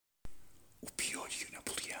O Piolho e o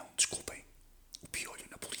Napoleão, desculpem, o Piolho, o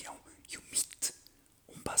Napoleão e o Mite,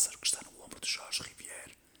 um pássaro que está no ombro de Jorge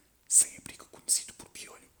Rivière, sem abrigo conhecido por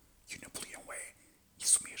Piolho, e o Napoleão é,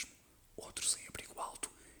 isso mesmo, outro sem abrigo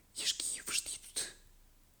alto e esguio vestido de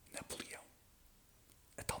Napoleão.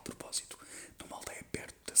 A tal propósito, numa aldeia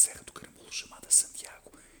perto da Serra do Caramulo chamada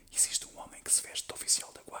Santiago, existe um homem que se veste de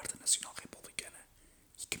oficial da Guarda Nacional Republicana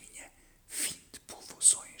e caminha 20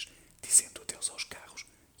 povoações dizendo adeus aos carros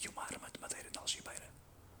e uma arma de madeira na algibeira.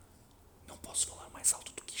 Não posso falar mais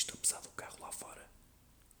alto do que isto, apesar do carro lá fora.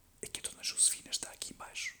 É que a Dona Josefina está aqui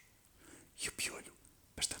embaixo. E o Piolho,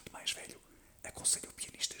 bastante mais velho, aconselha o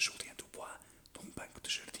pianista Julien Dubois num banco de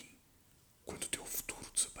jardim. Quando o teu futuro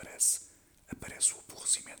desaparece, aparece o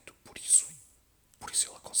aborrecimento. Por isso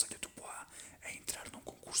ele aconselha Dubois a entrar num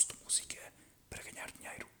concurso de música para ganhar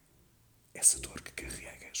dinheiro. Essa dor que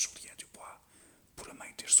carrega Julien Dubois por a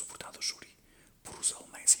mãe ter suportado o júri, por os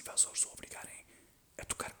alemães invasores o obrigarem a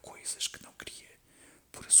tocar coisas que não queria,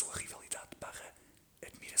 por a sua rivalidade barra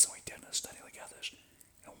admiração eterna de estarem ligadas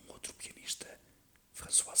a um outro pianista,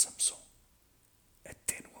 François Samson,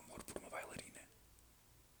 até no amor por uma bailarina.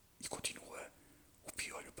 E continua o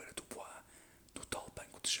Piolho para Dubois no tal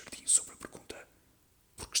banco de jardim sobre a pergunta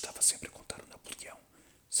porque estava sempre a contar o Napoleão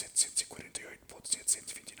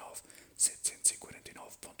 748.729,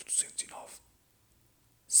 749.209.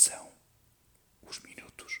 São os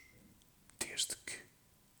minutos desde que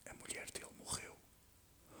a mulher dele morreu.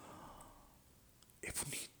 É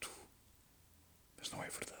bonito, mas não é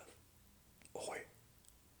verdade. Ou é?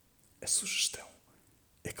 A sugestão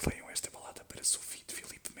é que leiam esta balada para Sophie de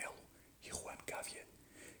Filipe Melo e Juan Gávea,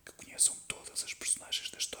 que conheçam todas as personagens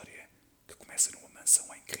da história que começa numa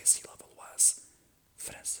mansão em Crécy-la-Valoise,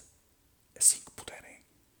 França. Assim que puderem,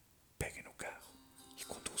 peguem no carro e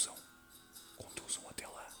conduzam até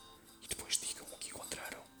lá e depois digam o que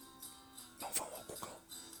encontraram. Não vão ao Google,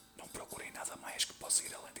 não procurem nada mais que possa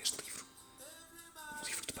ir além deste livro. Um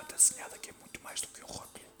livro de banda desenhada que é muito mais do que um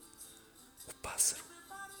rótulo. O pássaro,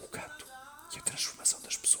 o gato e a transformação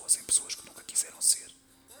das pessoas em pessoas que nunca quiseram ser,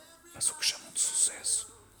 mas o que chamam de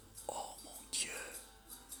sucesso. Oh mon Dieu!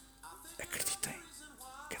 Acreditem,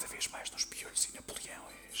 cada vez mais nos piolhos e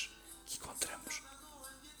napoleões que encontramos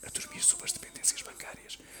a dormir sob as dependências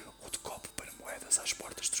bancárias ou de copo para moedas às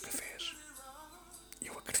portas dos cafés.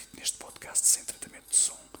 Eu acredito neste podcast sem tratamento de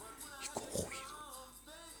som e com ruído.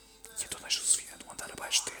 E a Dona Josefina no andar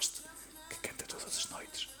abaixo deste, que canta todas as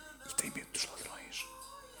noites e tem medo dos ladrões.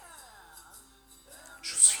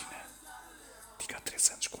 Josefina, diga há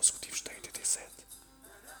 3 anos consecutivos tem 87.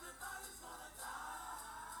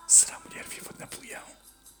 Será a mulher viva de Napoleão?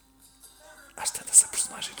 Às tantas, a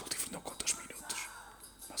personagem do livro não conta os minutos,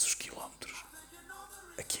 mas os quilómetros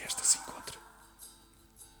a que esta se encontra.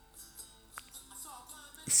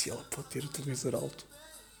 E se ela pode ter o televisor alto,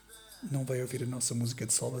 não vai ouvir a nossa música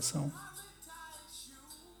de salvação,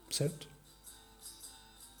 certo?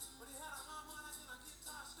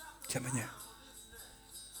 Até amanhã.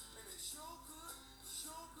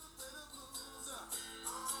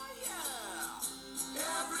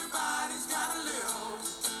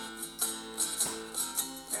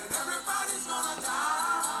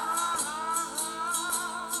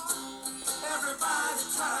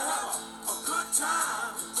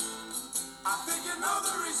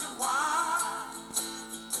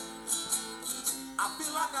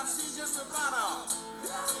 I see just about a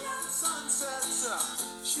million sunsets.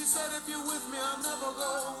 She said if you're with me I'll never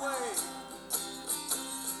go away.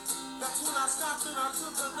 That's when I stopped and I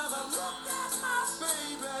took another look at my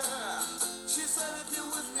baby. She said if you're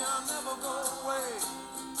with me I'll never go away.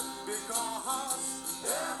 Because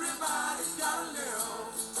everybody's gotta live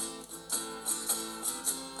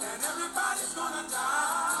and everybody's gonna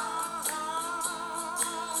die.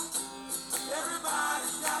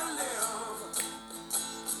 Everybody's gotta live.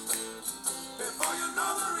 Before you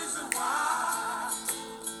know the reason why,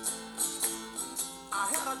 I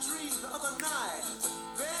had a dream the other night,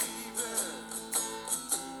 baby.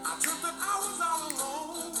 I dreamt that I was all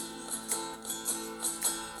alone.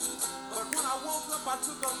 But when I woke up, I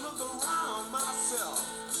took a look around myself,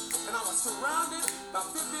 and I was surrounded by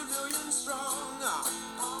 50 million strong.